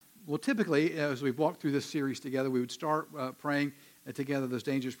Well, typically, as we've walked through this series together, we would start praying together those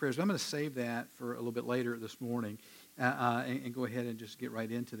dangerous prayers. But I'm going to save that for a little bit later this morning and go ahead and just get right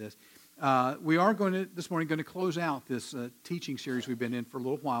into this. We are this morning going to close out this teaching series we've been in for a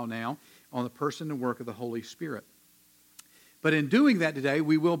little while now on the person and work of the Holy Spirit. But in doing that today,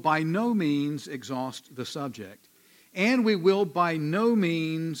 we will by no means exhaust the subject. And we will by no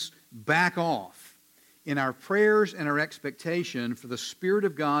means back off in our prayers and our expectation for the Spirit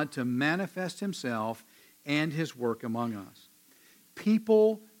of God to manifest Himself and His work among us.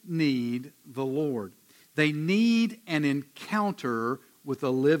 People need the Lord. They need an encounter with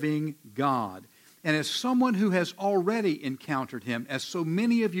the living God. And as someone who has already encountered Him, as so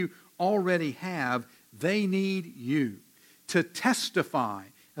many of you already have, they need you to testify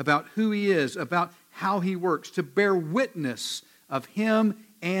about who He is, about how He works, to bear witness of Him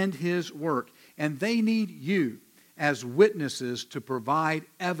and His work. And they need you as witnesses to provide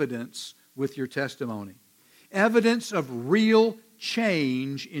evidence with your testimony. Evidence of real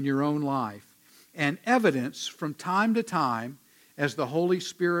change in your own life. And evidence from time to time, as the Holy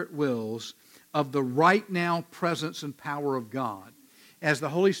Spirit wills, of the right now presence and power of God. As the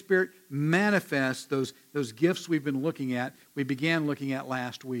Holy Spirit manifests those gifts we began looking at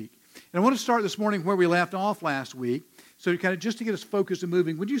last week. And I want to start this morning where we left off last week. So just to get us focused and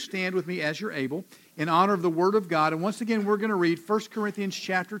moving, would you stand with me as you're able in honor of the Word of God? And once again, we're going to read 1 Corinthians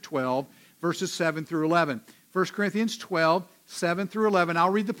chapter 12, verses 7 through 11. 1 Corinthians 12, 7 through 11.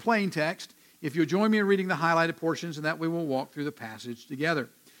 I'll read the plain text. If you'll join me in reading the highlighted portions, and that way we'll walk through the passage together.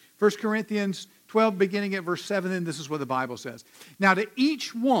 1 Corinthians 12, beginning at verse 7, and this is what the Bible says. Now to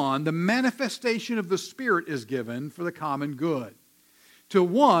each one, the manifestation of the Spirit is given for the common good. To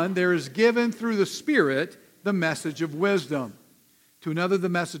one, there is given through the Spirit the message of wisdom. To another, the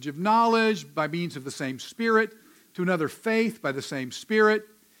message of knowledge by means of the same Spirit. To another, faith by the same Spirit.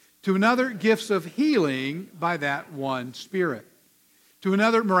 To another, gifts of healing by that one Spirit. To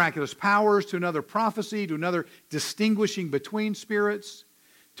another, miraculous powers. To another, prophecy. To another, distinguishing between spirits.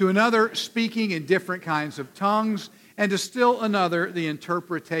 To another, speaking in different kinds of tongues. And to still another, the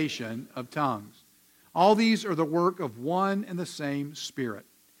interpretation of tongues. All these are the work of one and the same Spirit.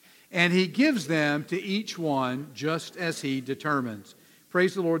 And He gives them to each one just as He determines.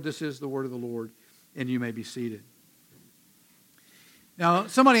 Praise the Lord. This is the word of the Lord. And you may be seated. Now,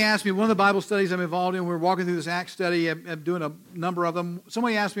 somebody asked me, one of the Bible studies I'm involved in, we're walking through this Acts study, I'm doing a number of them.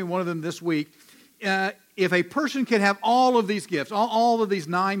 Somebody asked me one of them this week, if a person could have all of these gifts, all of these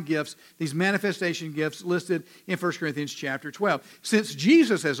 9 gifts, these manifestation gifts listed in 1 Corinthians chapter 12. Since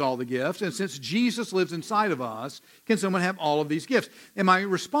Jesus has all the gifts, and since Jesus lives inside of us, can someone have all of these gifts? And my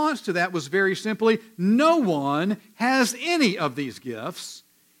response to that was very simply, no one has any of these gifts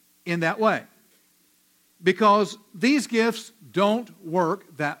in that way. Because these gifts don't work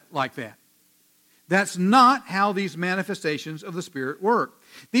like that. That's not how these manifestations of the Spirit work.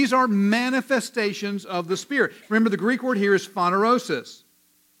 These are manifestations of the Spirit. Remember, the Greek word here is phanerosis.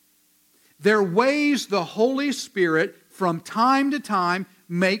 They're ways the Holy Spirit, from time to time,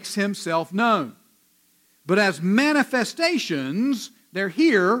 makes Himself known. But as manifestations, they're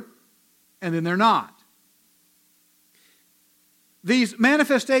here, and then they're not. These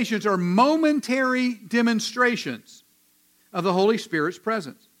manifestations are momentary demonstrations of the Holy Spirit's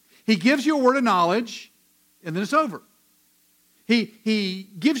presence. He gives you a word of knowledge, and then it's over. He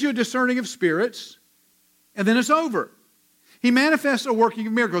gives you a discerning of spirits, and then it's over. He manifests a working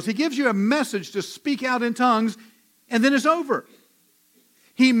of miracles. He gives you a message to speak out in tongues, and then it's over.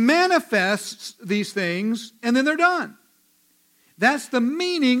 He manifests these things, and then they're done. That's the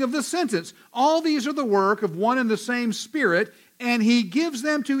meaning of the sentence. All these are the work of one and the same Spirit, and He gives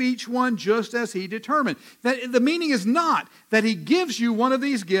them to each one just as He determined. That the meaning is not that He gives you one of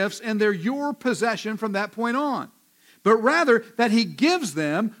these gifts and they're your possession from that point on. But rather that He gives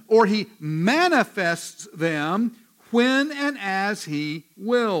them or He manifests them when and as He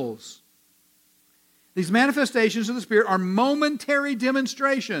wills. These manifestations of the Spirit are momentary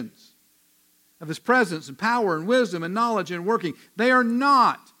demonstrations of His presence and power and wisdom and knowledge and working. They are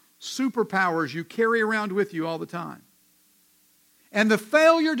not superpowers you carry around with you all the time. And the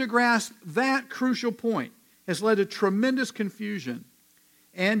failure to grasp that crucial point has led to tremendous confusion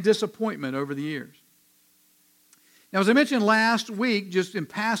and disappointment over the years. Now, as I mentioned last week, just in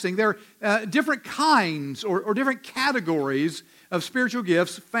passing, there are different kinds or different categories of spiritual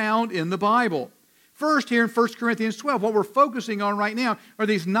gifts found in the Bible. First, here in 1 Corinthians 12, what we're focusing on right now are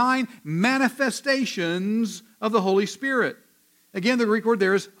these 9 manifestations of the Holy Spirit. Again, the Greek word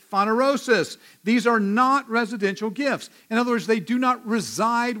there is phanerosis. These are not residential gifts. In other words, they do not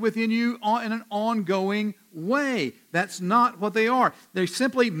reside within you in an ongoing way. That's not what they are. They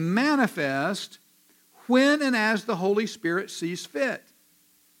simply manifest when and as the Holy Spirit sees fit.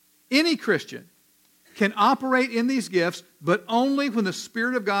 Any Christian can operate in these gifts, but only when the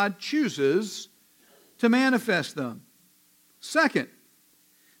Spirit of God chooses to manifest them. Second,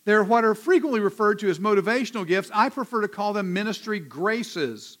 they're what are frequently referred to as motivational gifts. I prefer to call them ministry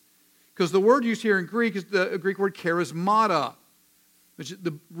graces, because the word used here in Greek is the Greek word charismata, which is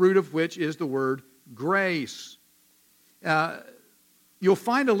the root of which is the word grace. You'll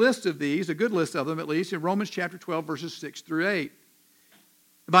find a list of these, a good list of them at least, in Romans chapter 12, verses 6 through 8.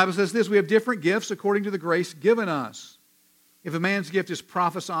 The Bible says this: we have different gifts according to the grace given us. If a man's gift is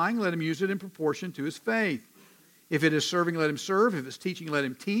prophesying, let him use it in proportion to his faith. If it is serving, let him serve. If it's teaching, let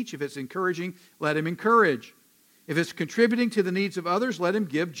him teach. If it's encouraging, let him encourage. If it's contributing to the needs of others, let him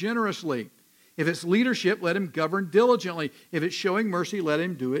give generously. If it's leadership, let him govern diligently. If it's showing mercy, let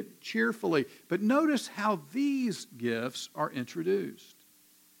him do it cheerfully. But notice how these gifts are introduced.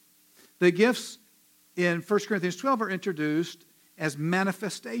 The gifts in 1 Corinthians 12 are introduced as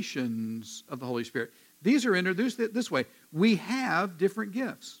manifestations of the Holy Spirit. These are introduced this way. We have different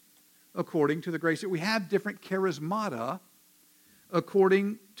gifts according to the grace. We have different charismata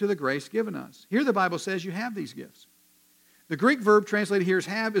according to the grace given us. Here the Bible says you have these gifts. The Greek verb translated here as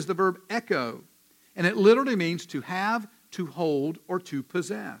have is the verb echo, and it literally means to have, to hold, or to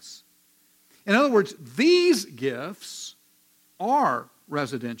possess. In other words, these gifts are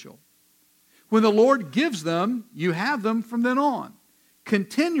residential. When the Lord gives them, you have them from then on,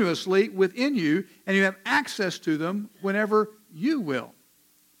 continuously within you, and you have access to them whenever you will.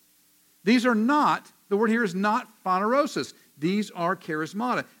 These are not, the word here is not phanerosis. These are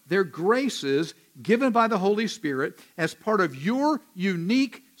charismata. They're graces given by the Holy Spirit as part of your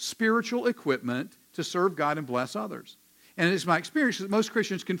unique spiritual equipment to serve God and bless others. And it's my experience that most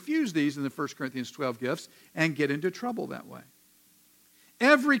Christians confuse these in the 1 Corinthians 12 gifts and get into trouble that way.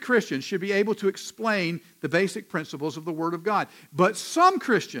 Every Christian should be able to explain the basic principles of the Word of God. But some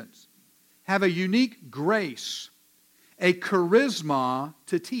Christians have a unique grace, a charisma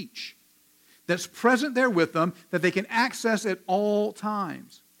to teach, that's present there with them, that they can access at all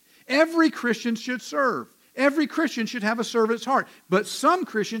times. Every Christian should serve. Every Christian should have a servant's heart. But some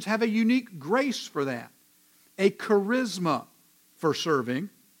Christians have a unique grace for that, a charisma for serving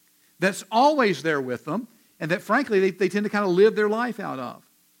that's always there with them, and that frankly they tend to kind of live their life out of.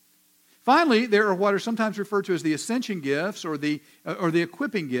 Finally, there are what are sometimes referred to as the ascension gifts or the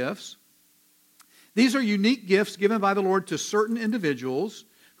equipping gifts. These are unique gifts given by the Lord to certain individuals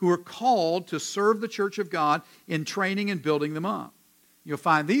who are called to serve the church of God in training and building them up. You'll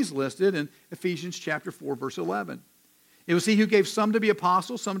find these listed in Ephesians chapter 4, verse 11. It was He who gave some to be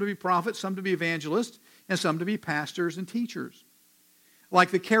apostles, some to be prophets, some to be evangelists, and some to be pastors and teachers.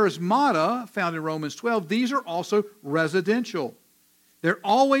 Like the charismata found in Romans 12, these are also residential. They're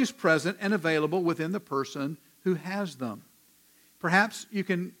always present and available within the person who has them. Perhaps you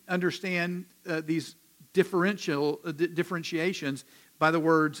can understand these differentiations by the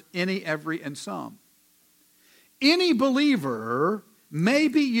words any, every, and some. Any believer may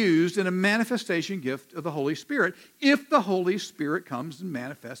be used in a manifestation gift of the Holy Spirit if the Holy Spirit comes and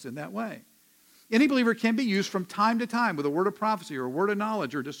manifests in that way. Any believer can be used from time to time with a word of prophecy or a word of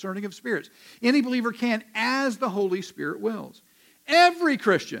knowledge or discerning of spirits. Any believer can as the Holy Spirit wills. Every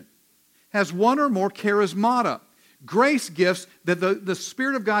Christian has one or more charismata, grace gifts that the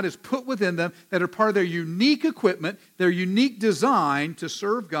Spirit of God has put within them that are part of their unique equipment, their unique design to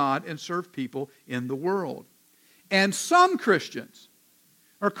serve God and serve people in the world. And some Christians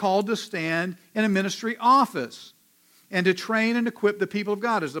are called to stand in a ministry office and to train and equip the people of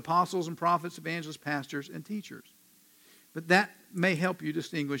God as apostles and prophets, evangelists, pastors, and teachers. But that may help you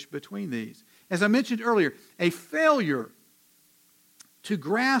distinguish between these. As I mentioned earlier, a failure to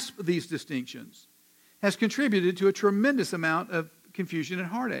grasp these distinctions has contributed to a tremendous amount of confusion and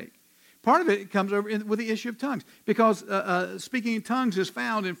heartache. Part of it comes over with the issue of tongues, because speaking in tongues is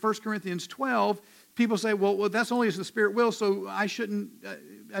found in 1 Corinthians 12. People say, well, that's only as the Spirit wills, so I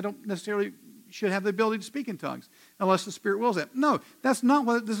don't necessarily should have the ability to speak in tongues unless the Spirit wills it. No, that's not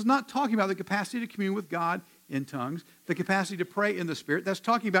what, this is not talking about the capacity to commune with God in tongues, the capacity to pray in the Spirit. That's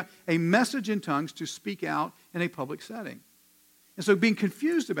talking about a message in tongues to speak out in a public setting. And so being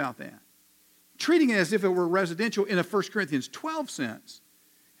confused about that, treating it as if it were residential in a 1 Corinthians 12 sense,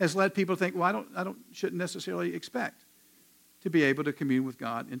 has led people to think, well, shouldn't necessarily expect to be able to commune with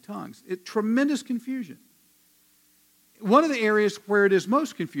God in tongues. Tremendous confusion. One of the areas where it is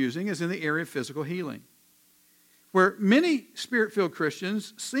most confusing is in the area of physical healing, where many Spirit-filled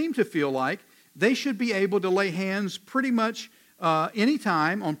Christians seem to feel like they should be able to lay hands pretty much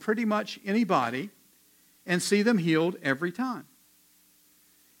anytime on pretty much anybody and see them healed every time.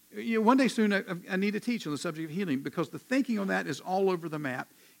 One day soon I need to teach on the subject of healing because the thinking on that is all over the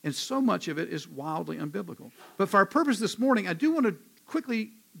map, and so much of it is wildly unbiblical. But for our purpose this morning, I do want to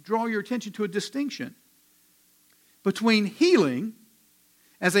quickly draw your attention to a distinction between healing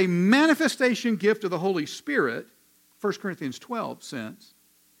as a manifestation gift of the Holy Spirit, 1 Corinthians 12 sense,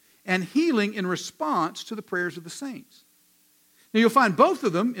 and healing in response to the prayers of the saints. Now you'll find both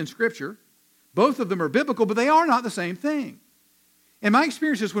of them in Scripture. Both of them are biblical, but they are not the same thing. And my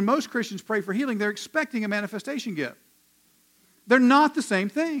experience is when most Christians pray for healing, they're expecting a manifestation gift. They're not the same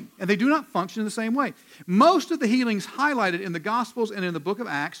thing, and they do not function in the same way. Most of the healings highlighted in the Gospels and in the book of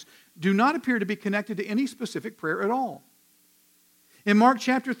Acts do not appear to be connected to any specific prayer at all. In Mark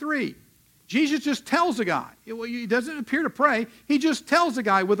chapter 3, Jesus just tells a guy, he doesn't appear to pray, he just tells a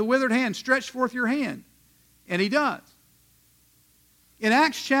guy with a withered hand, stretch forth your hand. And he does. In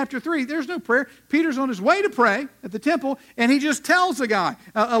Acts chapter 3, there's no prayer. Peter's on his way to pray at the temple, and he just tells the guy,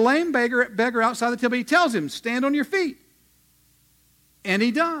 a lame beggar outside the temple, he tells him, stand on your feet. And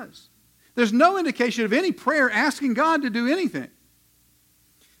he does. There's no indication of any prayer asking God to do anything.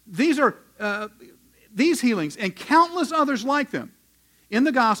 These healings and countless others like them in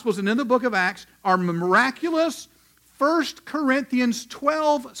the Gospels and in the book of Acts are miraculous 1 Corinthians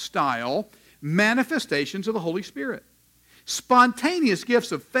 12 style manifestations of the Holy Spirit. Spontaneous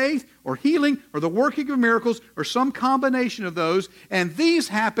gifts of faith or healing or the working of miracles or some combination of those, and these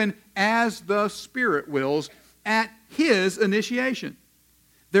happen as the Spirit wills at His initiation.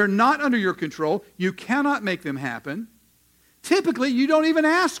 They're not under your control. You cannot make them happen. Typically, you don't even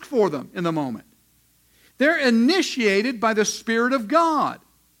ask for them in the moment. They're initiated by the Spirit of God.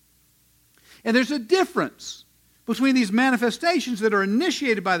 And there's a difference between these manifestations that are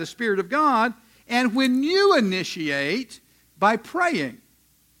initiated by the Spirit of God and when you initiate by praying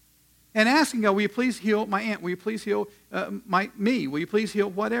and asking God, will you please heal my aunt? Will you please heal me? Will you please heal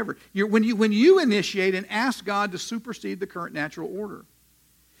whatever? When you initiate and ask God to supersede the current natural order.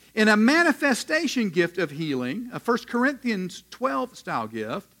 In a manifestation gift of healing, a 1 Corinthians 12 style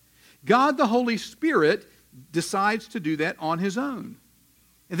gift, God the Holy Spirit decides to do that on His own.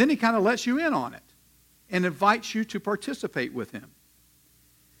 And then He kind of lets you in on it and invites you to participate with Him.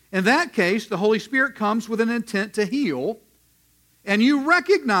 In that case, the Holy Spirit comes with an intent to heal, and you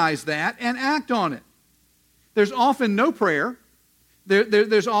recognize that and act on it. There's often no prayer.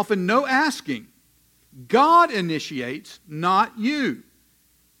 There's often no asking. God initiates, not you.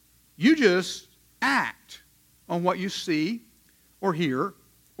 You just act on what you see or hear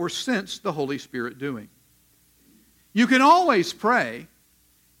or sense the Holy Spirit doing. You can always pray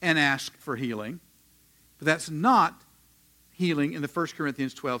and ask for healing, but that's not healing in the 1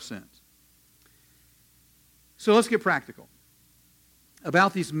 Corinthians 12 sense. So let's get practical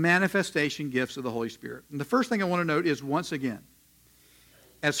about these manifestation gifts of the Holy Spirit. And the first thing I want to note is, once again,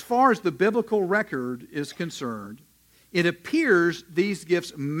 as far as the biblical record is concerned, it appears these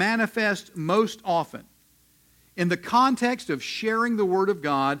gifts manifest most often in the context of sharing the Word of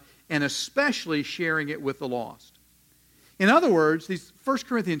God and especially sharing it with the lost. In other words, these 1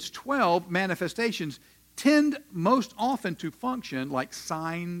 Corinthians 12 manifestations tend most often to function like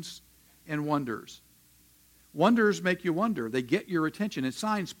signs and wonders. Wonders make you wonder. They get your attention, and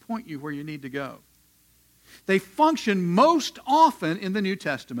signs point you where you need to go. They function most often in the New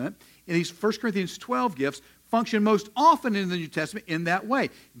Testament, in these 1 Corinthians 12 gifts, function most often in the New Testament in that way,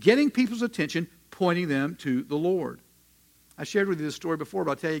 getting people's attention, pointing them to the Lord. I shared with you this story before,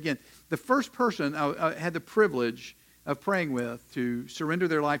 but I'll tell you again. The first person I had the privilege of praying with to surrender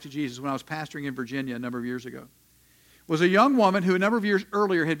their life to Jesus when I was pastoring in Virginia a number of years ago was a young woman who a number of years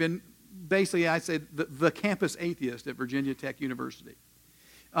earlier had been basically, I'd say, the campus atheist at Virginia Tech University.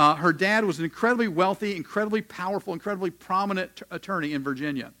 Her dad was an incredibly wealthy, incredibly powerful, incredibly prominent attorney in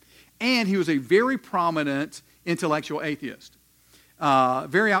Virginia. And he was a very prominent intellectual atheist,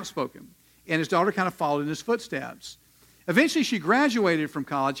 very outspoken. And his daughter kind of followed in his footsteps. Eventually, she graduated from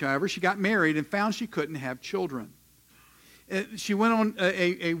college, however. She got married and found she couldn't have children. She went on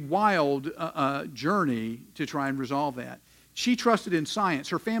a wild journey to try and resolve that. She trusted in science.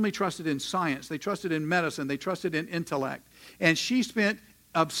 Her family trusted in science. They trusted in medicine. They trusted in intellect. And she spent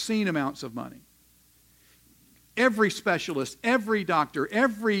obscene amounts of money. Every specialist, every doctor,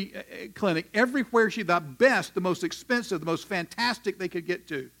 every clinic, everywhere the best, the most expensive, the most fantastic they could get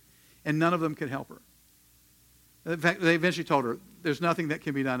to. And none of them could help her. In fact, they eventually told her, there's nothing that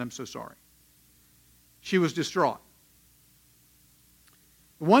can be done. I'm so sorry. She was distraught.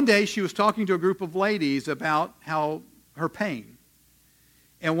 One day she was talking to a group of ladies about her pain.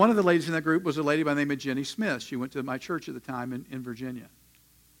 And one of the ladies in that group was a lady by the name of Jenny Smith. She went to my church at the time in Virginia.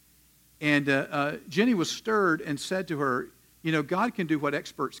 And Jenny was stirred and said to her, God can do what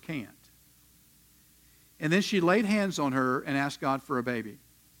experts can't. And then she laid hands on her and asked God for a baby.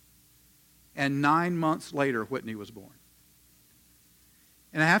 And 9 months later, Whitney was born.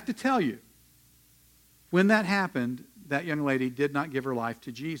 And I have to tell you, when that happened, that young lady did not give her life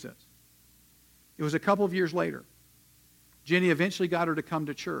to Jesus. It was a couple of years later. Jenny eventually got her to come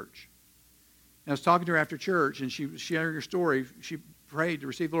to church. And I was talking to her after church, and she was sharing her story. She prayed to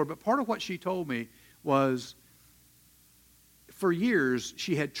receive the Lord. But part of what she told me was, for years,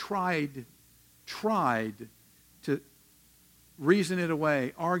 she had tried to reason it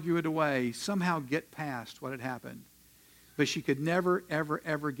away, argue it away, somehow get past what had happened. But she could never, ever,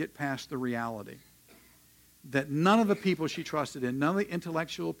 ever get past the reality that none of the people she trusted in, none of the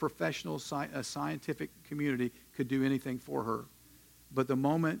intellectual, professional, scientific community could do anything for her. But the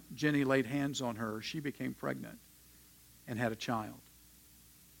moment Jenny laid hands on her, she became pregnant and had a child.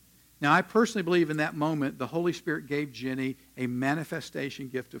 Now, I personally believe in that moment, the Holy Spirit gave Jenny a manifestation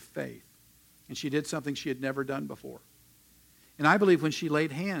gift of faith. And she did something she had never done before. And I believe when she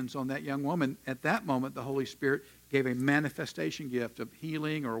laid hands on that young woman, at that moment, the Holy Spirit gave a manifestation gift of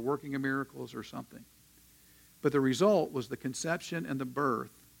healing or working of miracles or something. But the result was the conception and the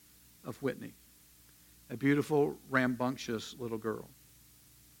birth of Whitney, a beautiful, rambunctious little girl.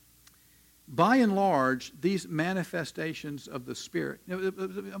 By and large, these manifestations of the Spirit, I'm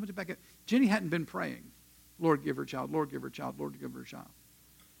going to back up. Jenny hadn't been praying, Lord, give her a child, Lord, give her a child, Lord, give her a child.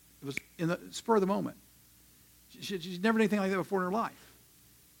 It was in the spur of the moment. She'd never done anything like that before in her life.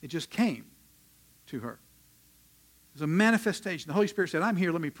 It just came to her. It was a manifestation. The Holy Spirit said, I'm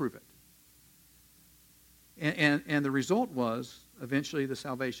here, let me prove it. And the result was eventually the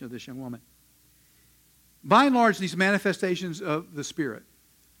salvation of this young woman. By and large, these manifestations of the Spirit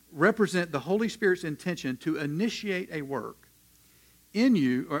represent the Holy Spirit's intention to initiate a work in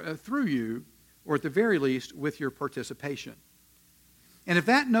you, or through you, or at the very least, with your participation. And if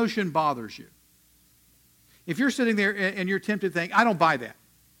that notion bothers you, if you're sitting there and you're tempted to think, I don't buy that.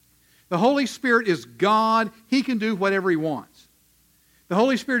 The Holy Spirit is God. He can do whatever He wants. The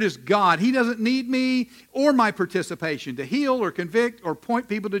Holy Spirit is God. He doesn't need me or my participation to heal or convict or point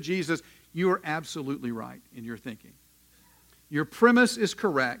people to Jesus. You are absolutely right in your thinking. Your premise is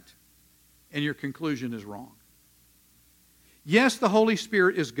correct and your conclusion is wrong. Yes, the Holy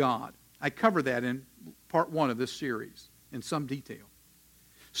Spirit is God. I cover that in part 1 of this series in some detail.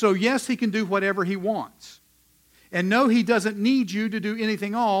 So yes, He can do whatever He wants. And no, He doesn't need you to do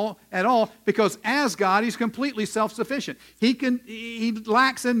anything at all, because as God, He's completely self-sufficient. He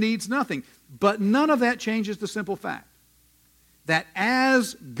lacks and needs nothing. But none of that changes the simple fact that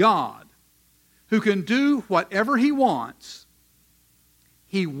as God, who can do whatever He wants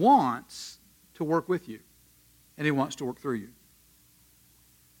to work with you. And He wants to work through you.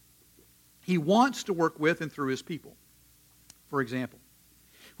 He wants to work with and through His people. For example,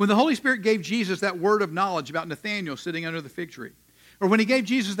 when the Holy Spirit gave Jesus that word of knowledge about Nathanael sitting under the fig tree, or when He gave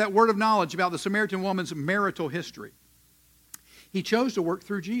Jesus that word of knowledge about the Samaritan woman's marital history, He chose to work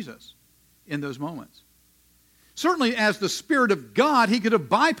through Jesus in those moments. Certainly, as the Spirit of God, He could have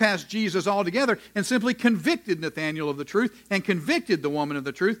bypassed Jesus altogether and simply convicted Nathanael of the truth and convicted the woman of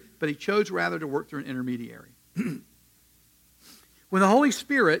the truth, but He chose rather to work through an intermediary. When the Holy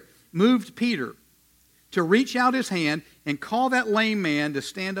Spirit moved Peter to reach out His hand and call that lame man to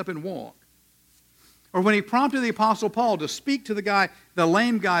stand up and walk, or when He prompted the Apostle Paul to speak to the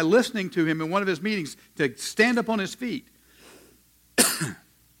lame guy listening to him in one of his meetings to stand up on his feet,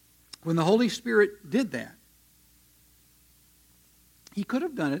 when the Holy Spirit did that, He could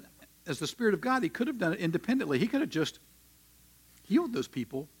have done it as the Spirit of God. He could have done it independently. He could have just healed those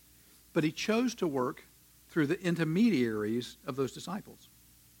people, but He chose to work through the intermediaries of those disciples.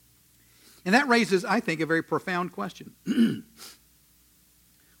 And that raises, I think, a very profound question.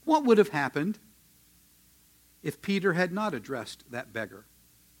 What would have happened if Peter had not addressed that beggar?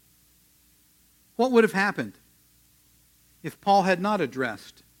 What would have happened if Paul had not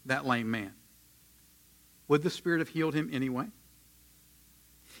addressed that lame man? Would the Spirit have healed him anyway?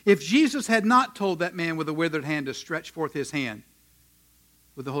 If Jesus had not told that man with a withered hand to stretch forth his hand,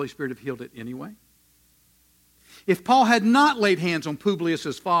 would the Holy Spirit have healed it anyway? If Paul had not laid hands on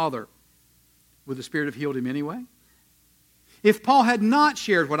Publius' father, would the Spirit have healed him anyway? If Paul had not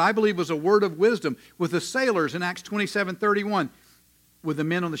shared what I believe was a word of wisdom with the sailors in Acts 27:31, would the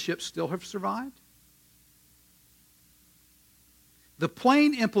men on the ship still have survived? The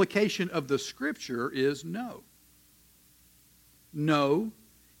plain implication of the Scripture is no. No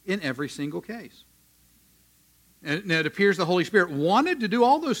in every single case. And it appears the Holy Spirit wanted to do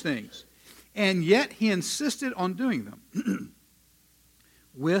all those things, and yet He insisted on doing them.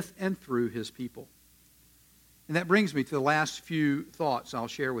 with and through his people. And that brings me to the last few thoughts I'll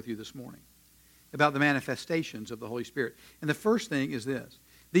share with you this morning about the manifestations of the Holy Spirit. And the first thing is this.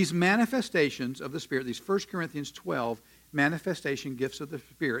 These manifestations of the Spirit, these 1 Corinthians 12 manifestation gifts of the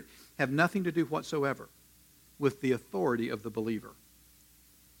Spirit, have nothing to do whatsoever with the authority of the believer.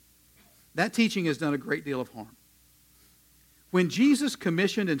 That teaching has done a great deal of harm. When Jesus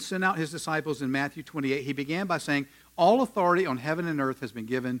commissioned and sent out his disciples in Matthew 28, he began by saying, all authority on heaven and earth has been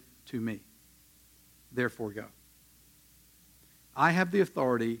given to me. Therefore go. I have the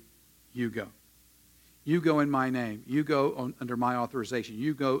authority, you go. You go in my name. You go under my authorization.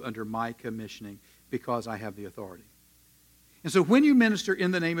 You go under my commissioning because I have the authority. And so when you minister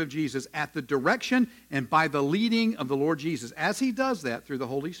in the name of Jesus at the direction and by the leading of the Lord Jesus, as he does that through the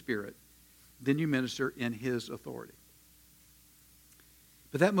Holy Spirit, then you minister in his authority.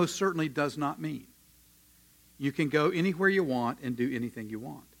 But that most certainly does not mean you can go anywhere you want and do anything you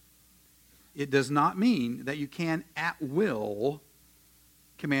want. It does not mean that you can at will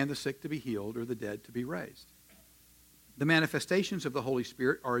command the sick to be healed or the dead to be raised. The manifestations of the Holy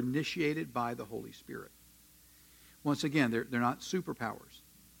Spirit are initiated by the Holy Spirit. Once again, they're not superpowers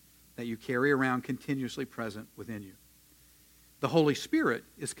that you carry around continuously present within you. The Holy Spirit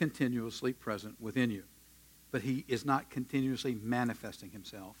is continuously present within you, but he is not continuously manifesting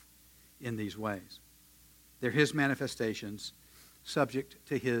himself in these ways. They're his manifestations subject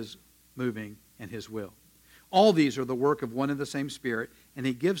to his moving and his will. All these are the work of one and the same Spirit, and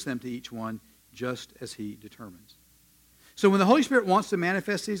he gives them to each one just as he determines. So when the Holy Spirit wants to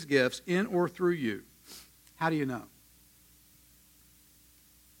manifest these gifts in or through you, how do you know?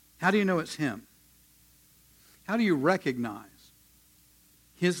 How do you know it's him? How do you recognize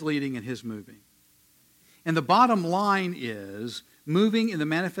his leading and his moving? And the bottom line is, moving in the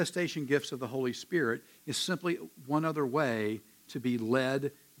manifestation gifts of the Holy Spirit is simply one other way to be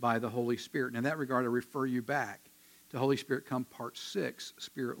led by the Holy Spirit. And in that regard, I refer you back to Holy Spirit Come Part 6,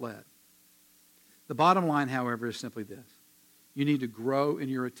 Spirit-led. The bottom line, however, is simply this. You need to grow in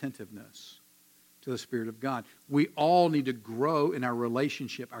your attentiveness to the Spirit of God. We all need to grow in our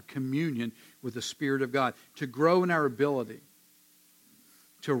relationship, our communion with the Spirit of God, to grow in our ability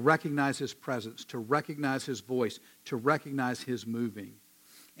to recognize his presence, to recognize his voice, to recognize his moving.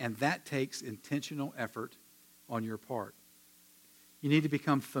 And that takes intentional effort on your part. You need to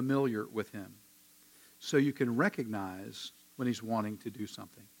become familiar with him so you can recognize when he's wanting to do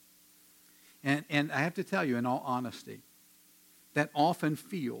something. And I have to tell you, in all honesty, that often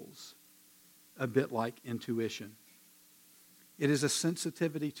feels a bit like intuition. It is a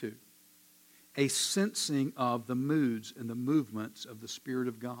sensitivity to, a sensing of the moods and the movements of the Spirit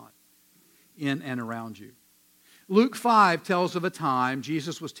of God in and around you. Luke 5 tells of a time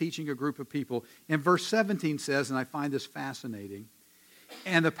Jesus was teaching a group of people. And verse 17 says, and I find this fascinating,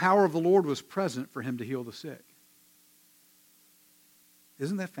 and the power of the Lord was present for him to heal the sick.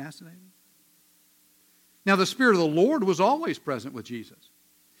 Isn't that fascinating? Now, the Spirit of the Lord was always present with Jesus.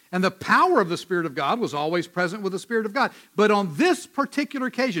 And the power of the Spirit of God was always present with the Spirit of God. But on this particular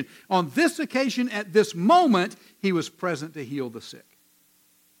occasion, at this moment, he was present to heal the sick.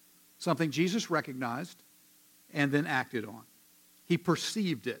 Something Jesus recognized and then acted on. He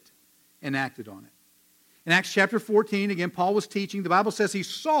perceived it and acted on it. In Acts chapter 14, again, Paul was teaching. The Bible says he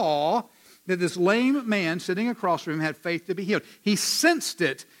saw that this lame man sitting across from him had faith to be healed. He sensed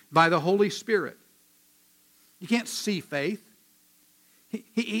it by the Holy Spirit. You can't see faith.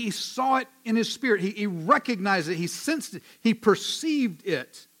 He saw it in his spirit. He recognized it. He sensed it. He perceived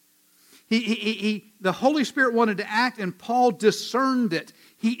it. The Holy Spirit wanted to act, and Paul discerned it.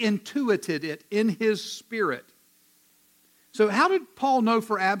 He intuited it in his spirit. So how did Paul know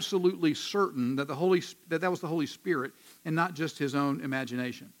for absolutely certain that that was the Holy Spirit and not just his own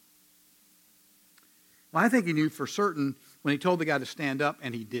imagination? Well, I think he knew for certain when he told the guy to stand up,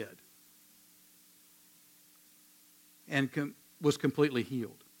 and he did. And was completely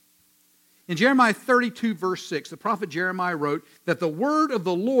healed. In Jeremiah 32, verse 6, the prophet Jeremiah wrote that the word of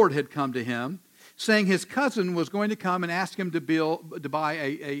the Lord had come to him, saying his cousin was going to come and ask him to buy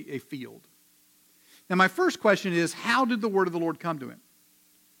a field. Now, my first question is, how did the word of the Lord come to him?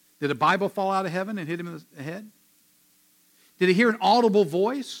 Did a Bible fall out of heaven and hit him in the head? Did he hear an audible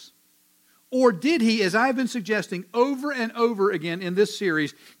voice? Or did he, as I've been suggesting over and over again in this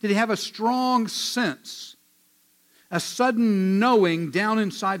series, did he have a strong sense, a sudden knowing down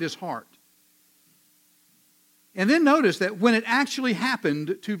inside his heart? And then notice that when it actually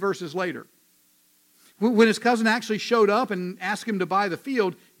happened 2 verses later, when his cousin actually showed up and asked him to buy the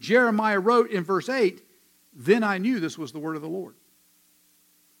field, Jeremiah wrote in verse 8, "Then I knew this was the word of the Lord."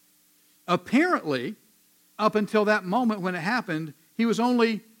 Apparently, up until that moment when it happened, he was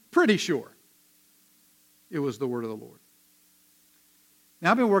only pretty sure it was the word of the Lord.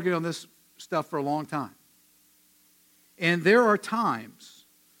 Now, I've been working on this stuff for a long time. And there are times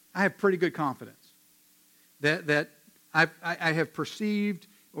I have pretty good confidence that I have perceived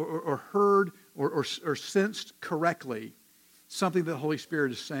or heard or sensed correctly something that the Holy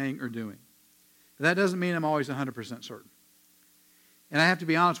Spirit is saying or doing. But that doesn't mean I'm always 100% certain. And I have to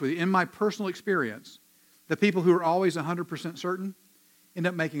be honest with you, in my personal experience, the people who are always 100% certain end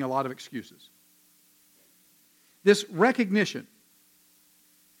up making a lot of excuses. This recognition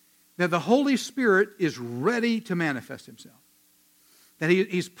that the Holy Spirit is ready to manifest himself, that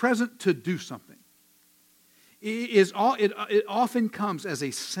he's present to do something, it often comes as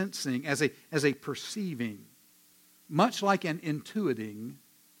a sensing, as a perceiving, much like an intuiting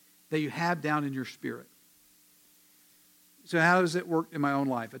that you have down in your spirit. So how does it work in my own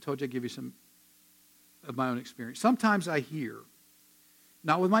life? I told you I'd give you some of my own experience. Sometimes I hear,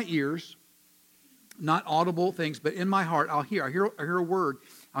 not with my ears, not audible things, but in my heart, I hear a word,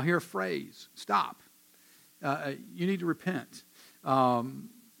 I'll hear a phrase. Stop. You need to repent.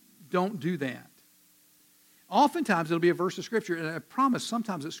 Don't do that. Oftentimes it'll be a verse of Scripture, and I promise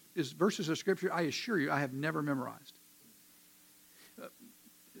sometimes it's verses of Scripture I assure you I have never memorized.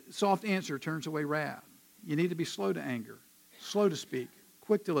 Soft answer turns away wrath. You need to be slow to anger, slow to speak,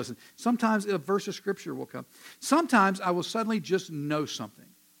 quick to listen. Sometimes a verse of Scripture will come. Sometimes I will suddenly just know something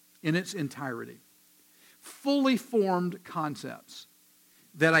in its entirety. Fully formed concepts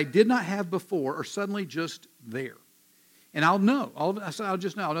that I did not have before are suddenly just there. And I'll know. I'll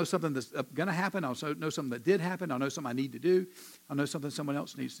just know. I'll know something that's going to happen. I'll know something that did happen. I'll know something I need to do. I'll know something someone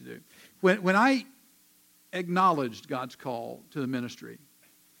else needs to do. When I acknowledged God's call to the ministry,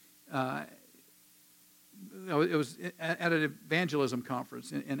 it was at an evangelism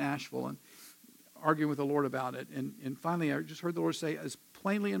conference in Asheville, and arguing with the Lord about it. And finally, I just heard the Lord say, as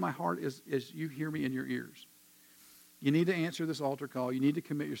plainly in my heart as you hear me in your ears, you need to answer this altar call. You need to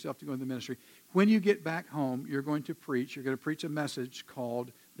commit yourself to going to the ministry. When you get back home, you're going to preach. You're going to preach a message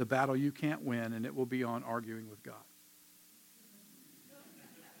called The Battle You Can't Win, and it will be on arguing with God.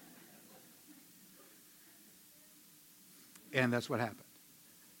 And that's what happened.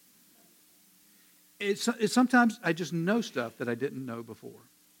 It's sometimes I just know stuff that I didn't know before.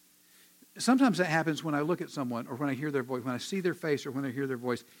 Sometimes that happens when I look at someone or when I hear their voice, when I see their face or when I hear their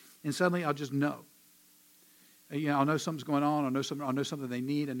voice, and suddenly I'll just know. I'll know something's going on. I'll know something they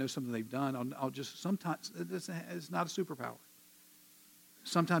need. I know something they've done. I'll just, sometimes, it's not a superpower.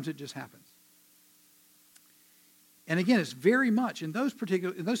 Sometimes it just happens. And again, it's very much, in those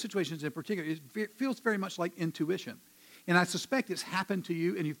situations in particular, it feels very much like intuition. And I suspect it's happened to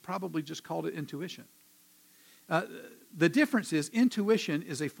you, and you've probably just called it intuition. The difference is intuition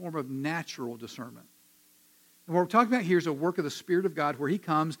is a form of natural discernment. And what we're talking about here is a work of the Spirit of God where he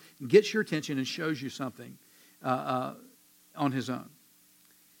comes and gets your attention and shows you something on his own.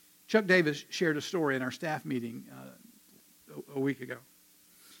 Chuck Davis shared a story in our staff meeting a week ago.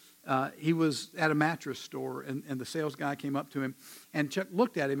 He was at a mattress store, and the sales guy came up to him, and Chuck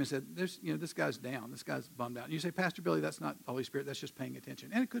looked at him and said, this guy's down. This guy's bummed out. And you say, Pastor Billy, that's not the Holy Spirit. That's just paying attention.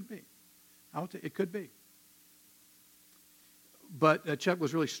 And it could be. It could be. But Chuck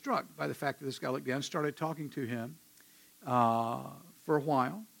was really struck by the fact that this guy looked down, started talking to him for a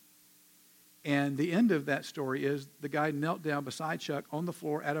while. And the end of that story is the guy knelt down beside Chuck on the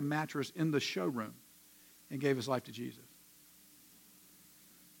floor at a mattress in the showroom and gave his life to Jesus.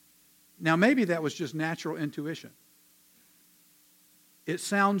 Now, maybe that was just natural intuition. It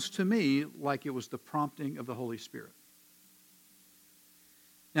sounds to me like it was the prompting of the Holy Spirit.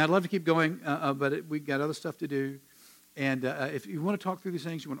 Now, I'd love to keep going, but we've got other stuff to do. And if you want to talk through these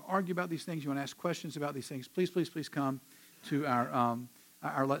things, you want to argue about these things, you want to ask questions about these things, please come to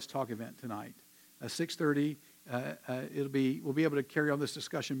our Let's Talk event tonight. 6:30. We'll be able to carry on this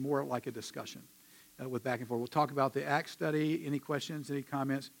discussion more like a discussion with back and forth. We'll talk about the Acts study. Any questions? Any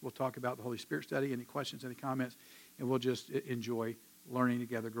comments? We'll talk about the Holy Spirit study. Any questions? Any comments? And we'll just enjoy learning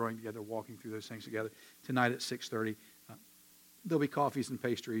together, growing together, walking through those things together tonight at 6:30. There'll be coffees and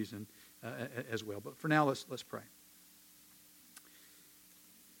pastries and as well. But for now, let's pray.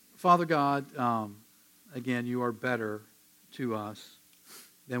 Father God, again, you are better to us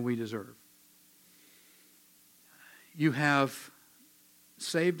than we deserve. You have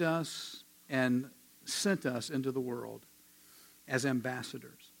saved us and sent us into the world as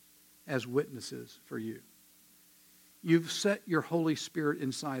ambassadors, as witnesses for you. You've set your Holy Spirit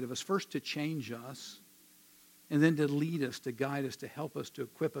inside of us, first to change us, and then to lead us, to guide us, to help us, to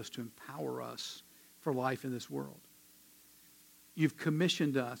equip us, to empower us for life in this world. You've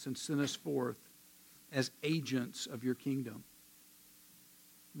commissioned us and sent us forth as agents of your kingdom.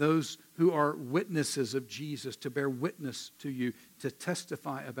 those who are witnesses of Jesus, to bear witness to you, to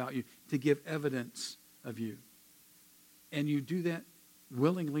testify about you, to give evidence of you. And you do that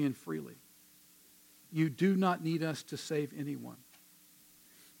willingly and freely. You do not need us to save anyone.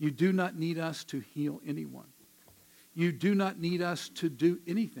 You do not need us to heal anyone. You do not need us to do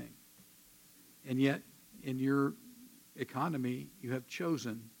anything. And yet, in your economy, you have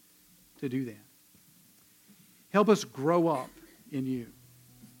chosen to do that. Help us grow up in you,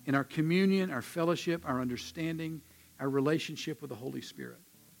 in our communion, our fellowship, our understanding, our relationship with the Holy Spirit.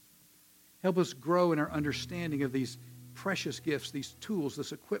 Help us grow in our understanding of these precious gifts, these tools,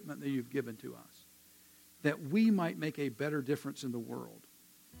 this equipment that you've given to us, that we might make a better difference in the world,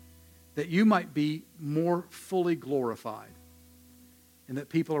 that you might be more fully glorified, and that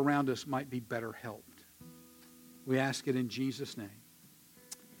people around us might be better helped. We ask it in Jesus' name.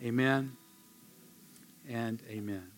 Amen and amen.